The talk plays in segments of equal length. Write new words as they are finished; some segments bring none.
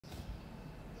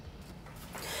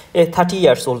A 30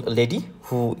 years old lady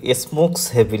who smokes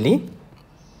heavily,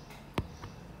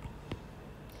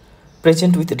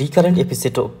 present with recurrent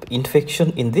episode of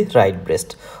infection in the right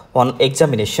breast. On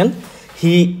examination,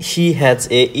 she has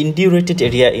a indurated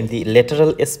area in the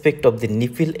lateral aspect of the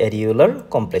nipple areolar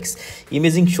complex.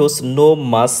 Imaging shows no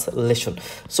mass lesion.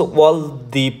 So all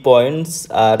the points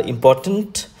are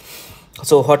important.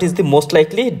 So what is the most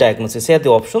likely diagnosis? Here are the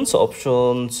options.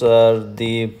 Options are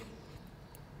the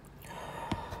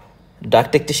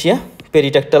duct ectasia,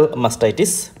 periductal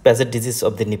mastitis, Paget disease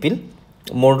of the nipple,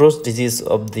 Monroe's disease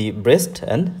of the breast,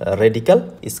 and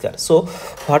radical scar. So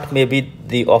what may be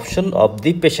the option of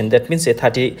the patient? That means a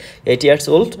 38 years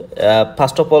old.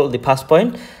 First of all, the first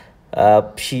point,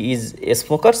 she is a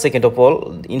smoker. Second of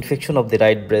all, infection of the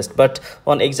right breast. But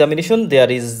on examination,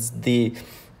 there is the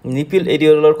nipple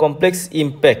areolar complex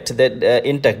intact.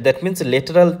 That means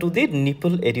lateral to the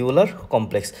nipple areolar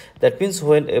complex. That means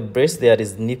when a breast, there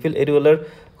is nipple areolar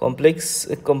complex,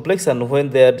 and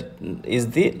when there is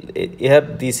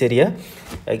this area,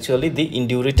 actually the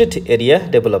indurated area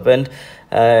develop, and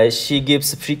she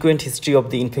gives frequent history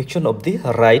of the infection of the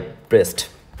right breast.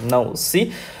 Now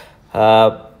see,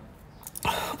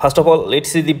 first of all, let's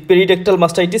see the periductal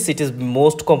mastitis. It is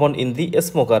most common in the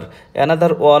smoker.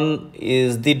 Another one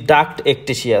is the duct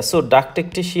ectasia. So duct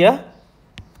ectasia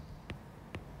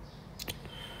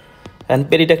and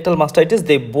periductal mastitis,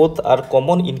 they both are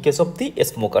common in case of the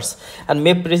smokers and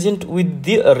may present with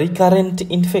the recurrent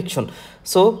infection.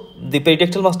 So the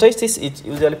periductal mastitis is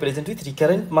usually present with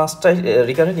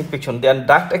recurrent infection. Then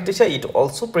duct ectasia, it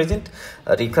also present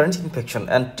recurrent infection,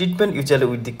 and treatment usually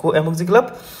with the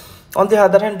co-amoxicillin. On the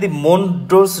other hand, the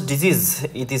Monroe's disease,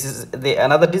 it is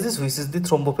another disease which is the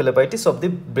thrombophlebitis of the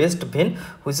breast vein,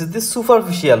 which is the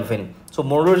superficial vein. So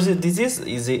Monroe's disease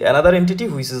is another entity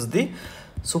which is the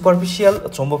superficial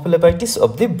thrombophlebitis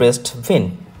of the breast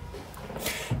vein.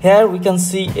 Here we can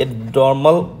see a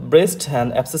normal breast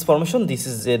and abscess formation. This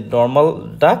is a normal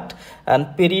duct, and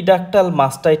periductal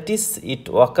mastitis, it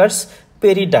occurs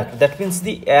periduct. That means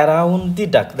the around the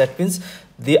duct. That means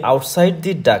the outside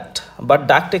the duct. But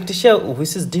duct ectasia,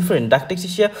 which is different, duct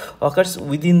ectasia occurs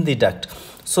within the duct.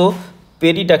 So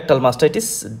periductal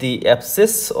mastitis, the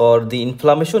abscess or the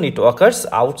inflammation, it occurs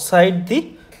outside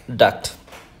the duct.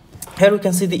 Here we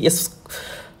can see the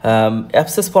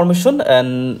abscess formation,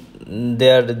 and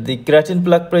there the keratin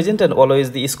plaque present, and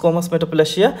always the squamous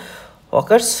metaplasia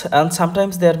occurs, and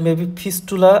sometimes there may be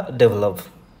fistula develop.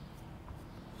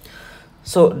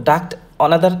 So duct,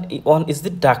 another one is the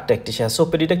duct ectasia. So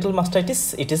periductal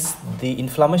mastitis, it is the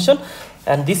inflammation,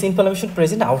 and this inflammation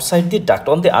present outside the duct.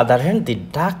 On the other hand, the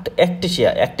duct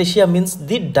ectasia means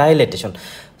the dilatation.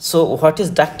 So what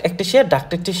is duct ectasia?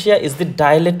 Duct ectasia is the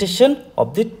dilatation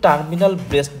of the terminal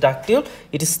breast ductule.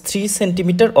 It is 3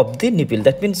 cm of the nipple.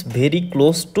 That means very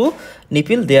close to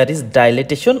nipple there is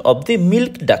dilatation of the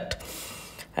milk duct,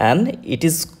 and it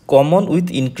is common with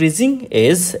increasing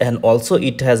age, and also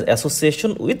it has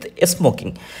association with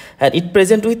smoking, and it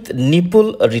present with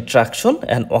nipple retraction,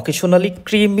 and occasionally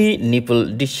creamy nipple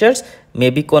discharge may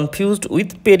be confused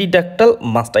with periductal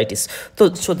mastitis.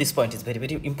 So this point is very,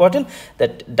 very important,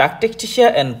 that duct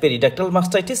ectasia and periductal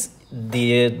mastitis,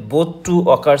 the both two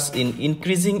occurs in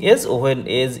increasing age, when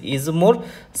age is more.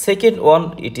 Second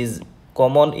one, it is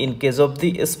common in case of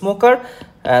the smoker,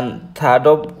 and third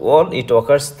of all, it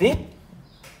occurs the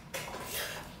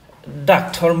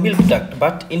duct or milk duct.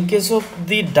 But in case of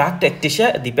the duct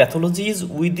ectasia, the pathology is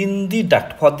within the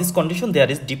duct. For this condition, there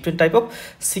is different type of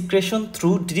secretion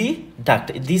through the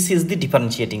duct. This is the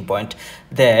differentiating point,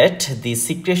 that the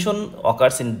secretion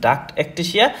occurs in duct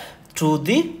ectasia through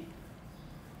the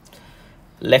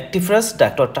lactiferous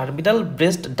duct or terminal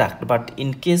breast duct. But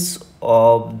in case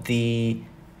of the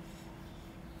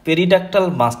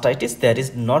periductal mastitis, there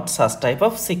is not such type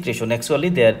of secretion. Actually,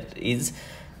 there is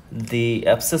the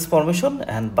abscess formation,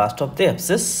 and burst of the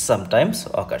abscess sometimes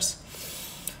occurs.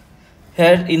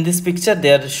 Here in this picture,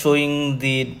 they are showing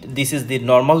this is the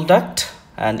normal duct,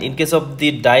 and in case of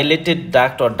the dilated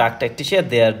duct or duct ectasia,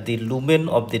 there the lumen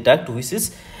of the duct which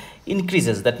is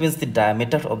increases. That means the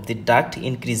diameter of the duct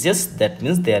increases. That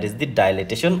means there is the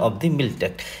dilatation of the milk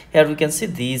duct. Here we can see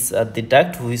these are the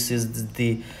duct which is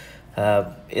the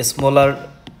smaller,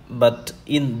 but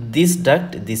in this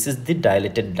duct, this is the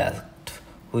dilated duct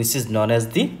which is known as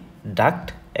the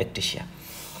duct ectasia.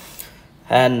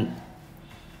 And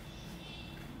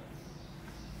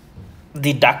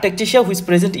the duct ectasia which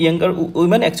present in younger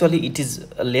women, actually it is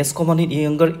less common in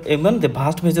younger women. The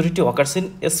vast majority occurs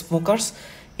in smokers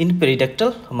in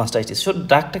periductal mastitis. So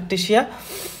duct ectasia,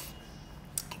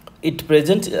 it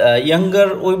present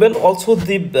younger women, also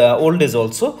the old age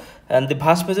also, and the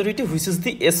vast majority, which is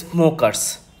the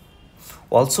smokers.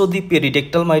 Also the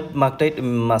periductal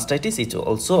mastitis, it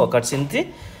also occurs in the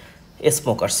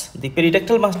smokers. The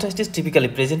periductal mastitis typically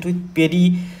present with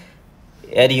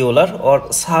periareolar or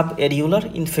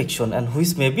subareolar infection and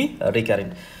which may be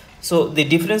recurrent. So the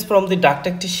difference from the duct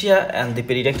ectasia and the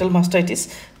periductal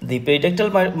mastitis, the periductal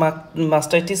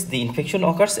mastitis, the infection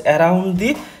occurs around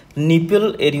the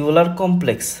nipple areolar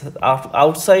complex,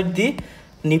 outside the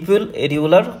nipple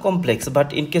areolar complex,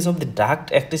 but in case of the duct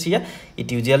ectasia,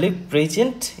 it usually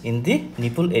present in the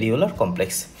nipple areolar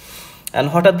complex.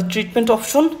 And what are the treatment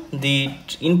option?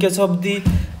 In case of the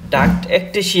duct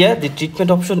ectasia, the treatment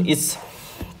option is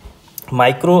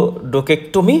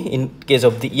microdocectomy in case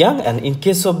of the young, and in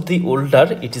case of the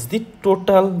older, it is the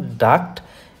total duct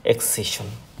excision.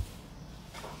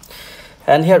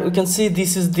 And here we can see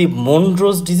this is the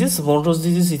Monroe's disease. Monroe's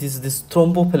disease, it is this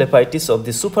thrombophlebitis of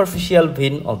the superficial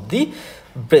vein of the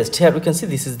breast. Here we can see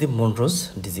this is the Monroe's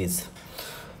disease.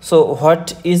 So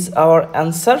what is our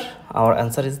answer? Our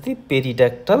answer is the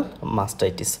periductal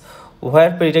mastitis. Why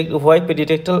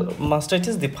periductal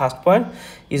mastitis? The first point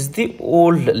is the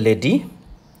old lady,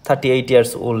 38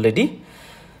 years old lady.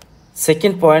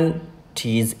 Second point,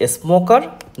 he is a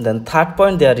smoker. Then third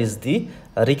point, there is the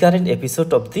recurrent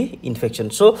episode of the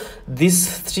infection. So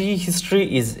this three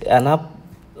history is enough,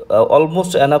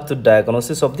 almost enough to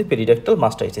diagnosis of the periductal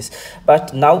mastitis.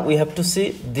 But now we have to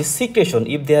see the secretion.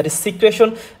 If there is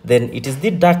secretion, then it is the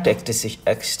duct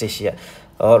ectasia.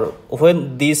 Or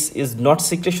when this is not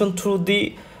secretion through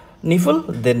the nipple,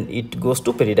 then it goes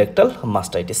to periductal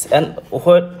mastitis. And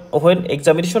when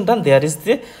examination done, there is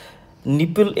the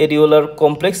nipple areolar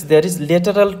complex, there is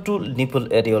lateral to nipple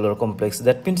areolar complex.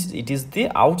 That means it is the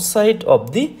outside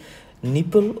of the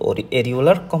nipple or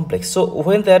areolar complex. So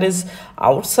when there is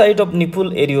outside of nipple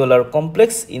areolar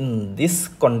complex, in this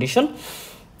condition,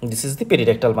 this is the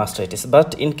periductal mastitis.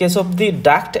 But in case of the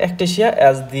duct ectasia,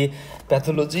 as the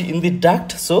pathology in the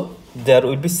duct, so there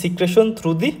will be secretion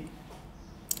through the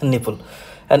nipple.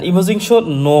 And imaging show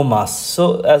no mass.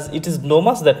 So as it is no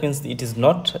mass, that means it is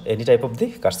not any type of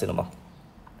the carcinoma.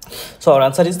 So our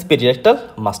answer is the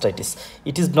periductal mastitis.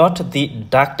 It is not the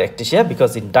duct ectasia,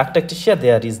 because in duct ectasia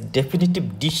there is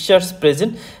definitive discharge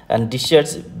present, and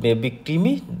discharge may be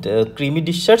creamy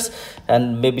discharge,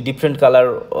 and maybe different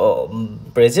color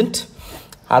present.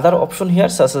 Other option here,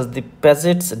 such as the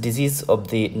Paget's disease of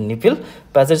the nipple.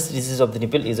 Paget's disease of the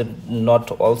nipple is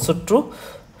not also true.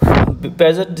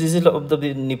 Paget's disease of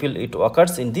the nipple, it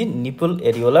occurs in the nipple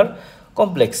areolar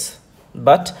complex,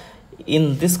 but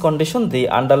in this condition the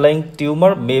underlying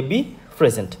tumor may be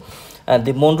present. And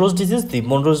the Monroe's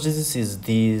disease, is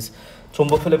this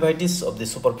thrombophlebitis of the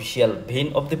superficial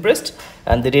vein of the breast.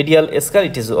 And the radial scar,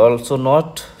 it is also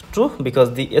not true,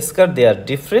 because the scar, they are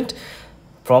different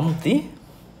from the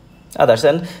others,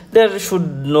 and there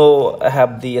should no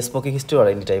have the smoking history or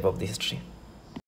any type of the history.